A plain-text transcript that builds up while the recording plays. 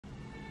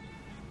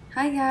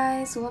Hi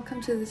guys,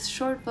 welcome to this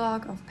short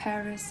vlog of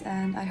Paris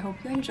and I hope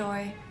you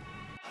enjoy.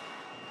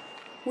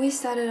 We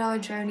started our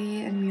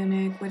journey in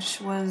Munich, which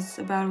was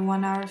about a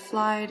 1-hour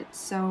flight,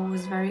 so it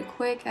was very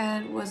quick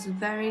and was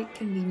very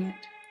convenient.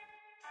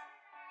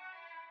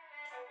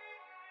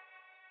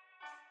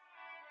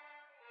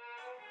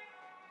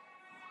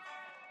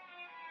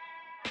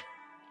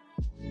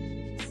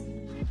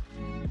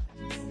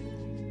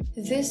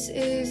 This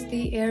is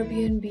the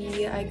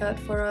Airbnb I got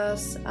for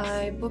us.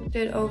 I booked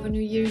it over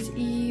New Year's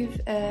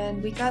Eve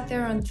and we got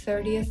there on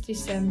 30th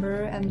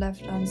December and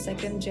left on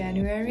 2nd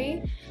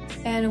January.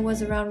 And it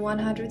was around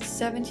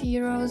 170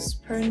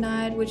 euros per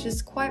night, which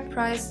is quite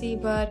pricey,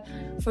 but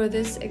for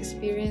this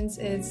experience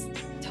it's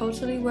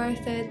totally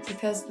worth it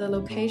because the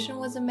location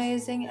was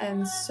amazing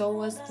and so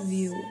was the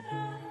view.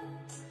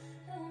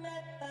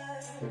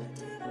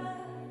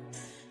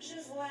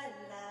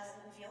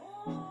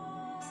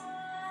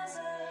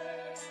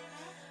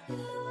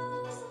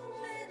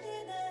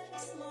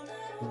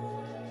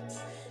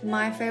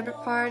 My favorite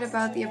part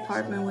about the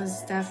apartment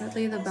was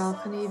definitely the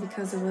balcony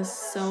because it was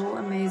so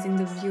amazing.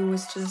 The view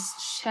was just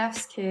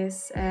chef's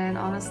kiss and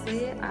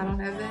honestly, I don't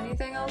have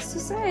anything else to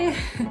say.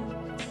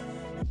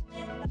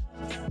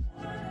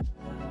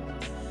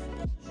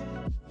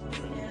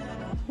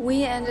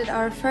 We ended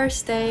our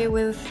first day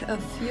with a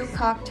few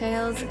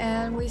cocktails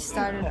and we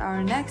started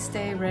our next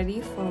day ready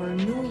for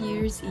New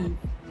Year's Eve.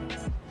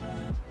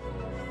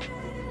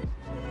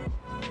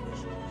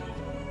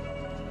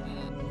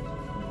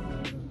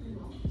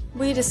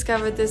 We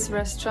discovered this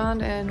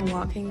restaurant in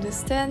walking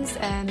distance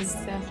and it's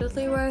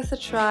definitely worth a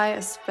try,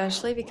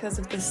 especially because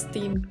of the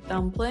steamed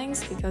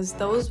dumplings, because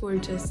those were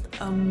just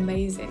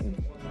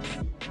amazing.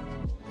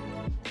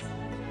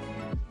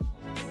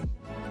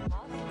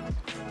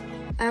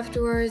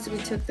 Afterwards we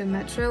took the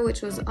metro,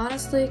 which was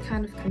honestly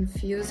kind of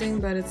confusing,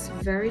 but it's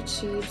very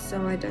cheap,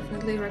 so I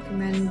definitely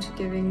recommend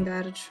giving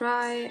that a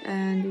try.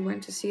 And we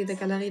went to see the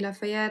Galerie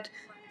Lafayette,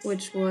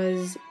 which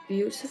was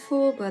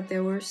beautiful, but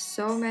there were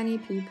so many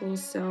people,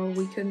 so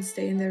we couldn't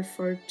stay in there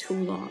for too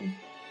long.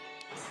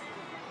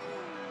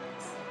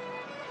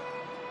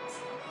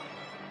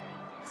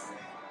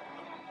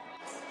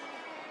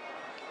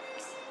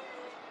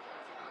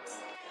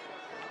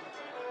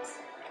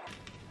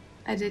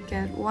 I did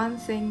get one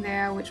thing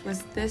there, which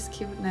was this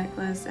cute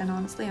necklace, and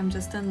honestly I'm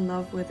just in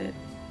love with it.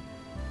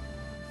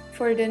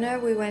 For dinner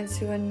we went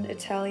to an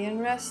Italian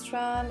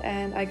restaurant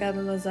and I got a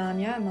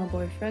lasagna and my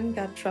boyfriend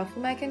got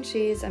truffle mac and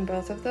cheese, and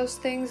both of those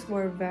things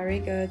were very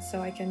good, so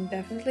I can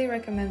definitely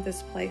recommend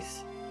this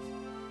place.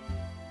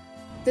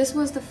 This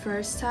was the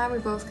first time we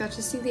both got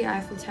to see the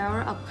Eiffel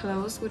Tower up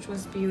close, which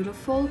was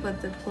beautiful, but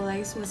the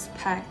place was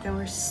packed. There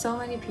were so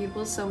many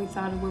people, so we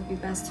thought it would be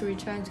best to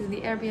return to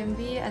the Airbnb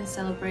and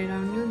celebrate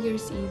our New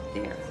Year's Eve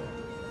there.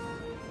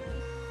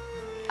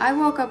 I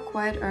woke up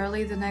quite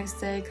early the next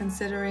day,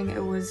 considering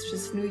it was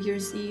just New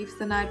Year's Eve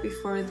the night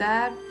before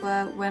that,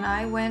 but when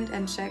I went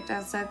and checked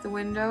outside the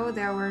window,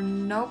 there were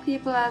no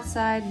people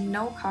outside,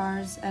 no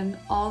cars, and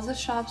all the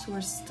shops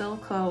were still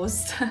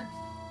closed.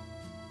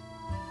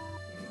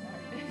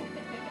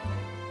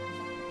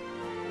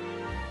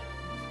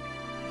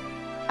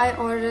 I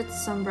ordered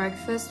some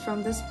breakfast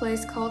from this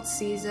place called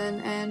Season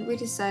and we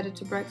decided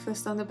to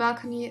breakfast on the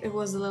balcony. It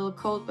was a little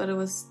cold, but it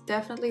was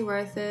definitely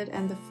worth it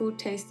and the food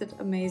tasted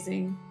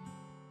amazing.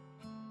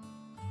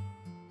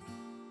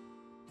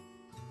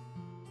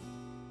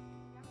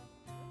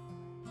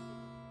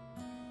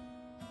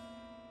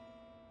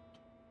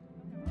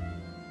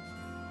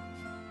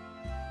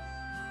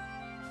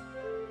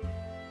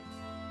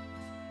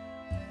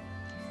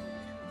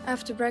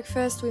 After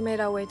breakfast we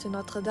made our way to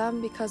Notre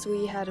Dame because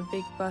we had a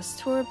big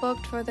bus tour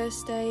booked for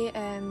this day,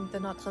 and the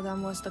Notre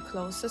Dame was the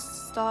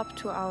closest stop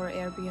to our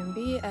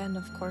Airbnb, and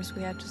of course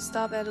we had to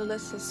stop at a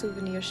little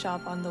souvenir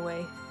shop on the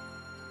way.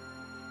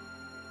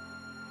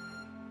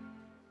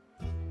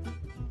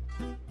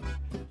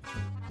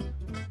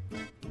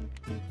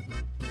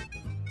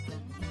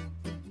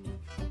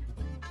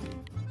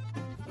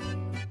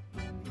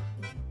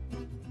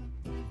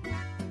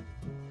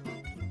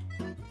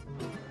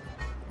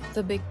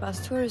 The big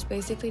bus tour is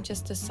basically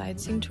just a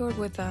sightseeing tour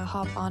with a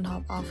hop-on,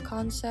 hop-off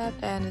concept,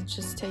 and it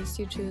just takes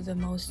you to the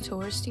most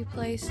touristy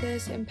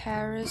places in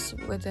Paris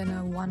within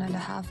a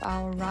 1.5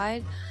 hour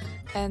ride.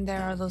 And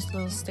there are those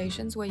little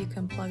stations where you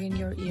can plug in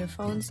your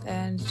earphones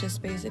and it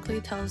just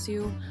basically tells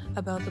you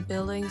about the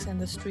buildings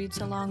and the streets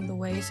along the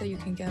way, so you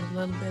can get a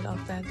little bit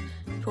of that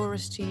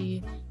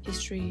touristy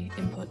history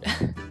input.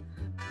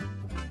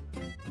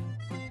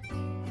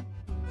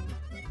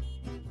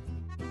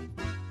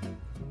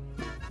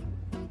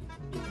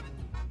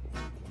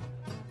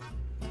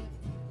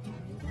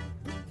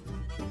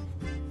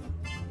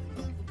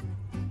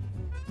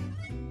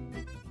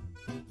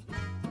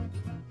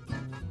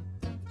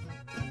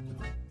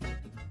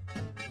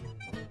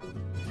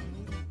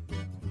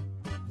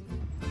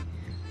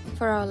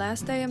 For our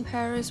last day in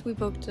Paris, we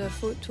booked a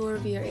food tour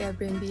via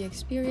Airbnb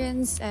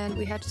experience, and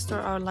we had to store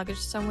our luggage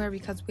somewhere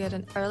because we had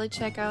an early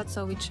checkout,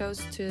 so we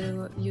chose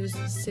to use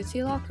the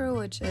city locker,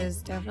 which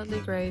is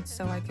definitely great,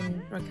 so I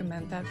can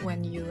recommend that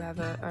when you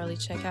have an early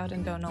checkout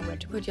and don't know where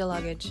to put your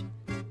luggage.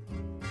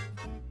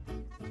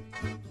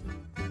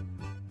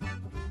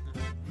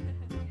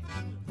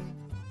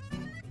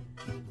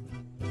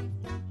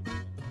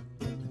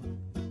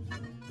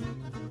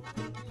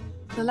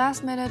 The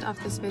last minute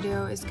of this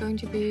video is going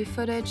to be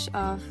footage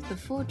of the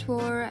food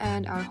tour,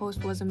 and our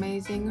host was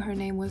amazing. Her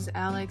name was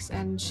Alex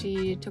and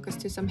she took us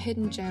to some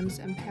hidden gems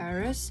in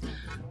Paris,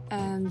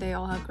 and they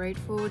all have great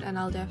food, and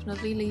I'll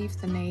definitely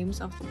leave the names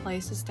of the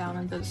places down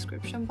in the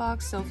description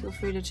box, so feel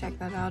free to check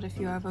that out if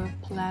you ever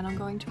plan on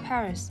going to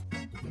Paris.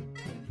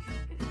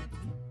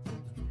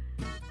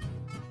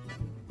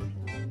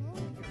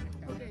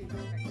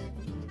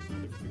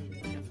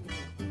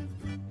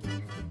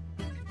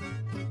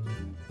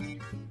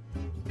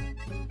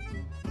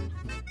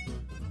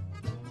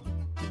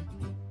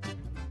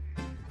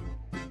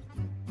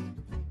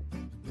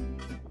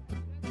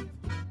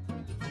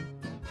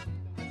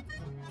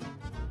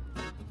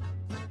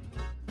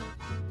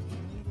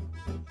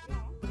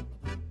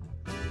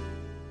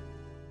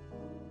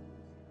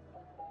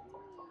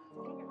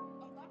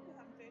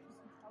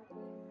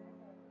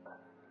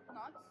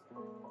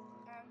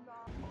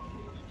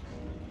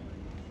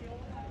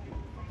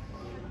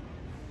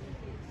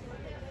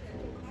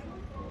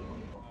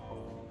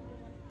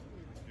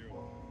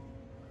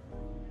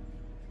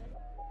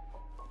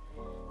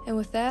 And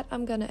with that,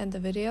 I'm gonna end the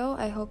video.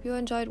 I hope you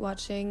enjoyed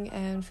watching,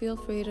 and feel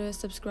free to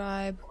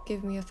subscribe,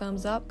 give me a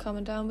thumbs up,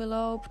 comment down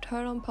below,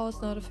 turn on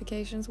post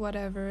notifications,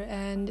 whatever.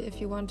 And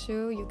if you want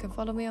to, you can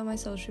follow me on my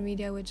social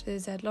media, which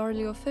is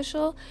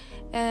 @LaurellyOfficial,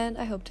 and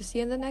I hope to see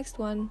you in the next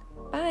one.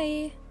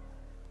 Bye!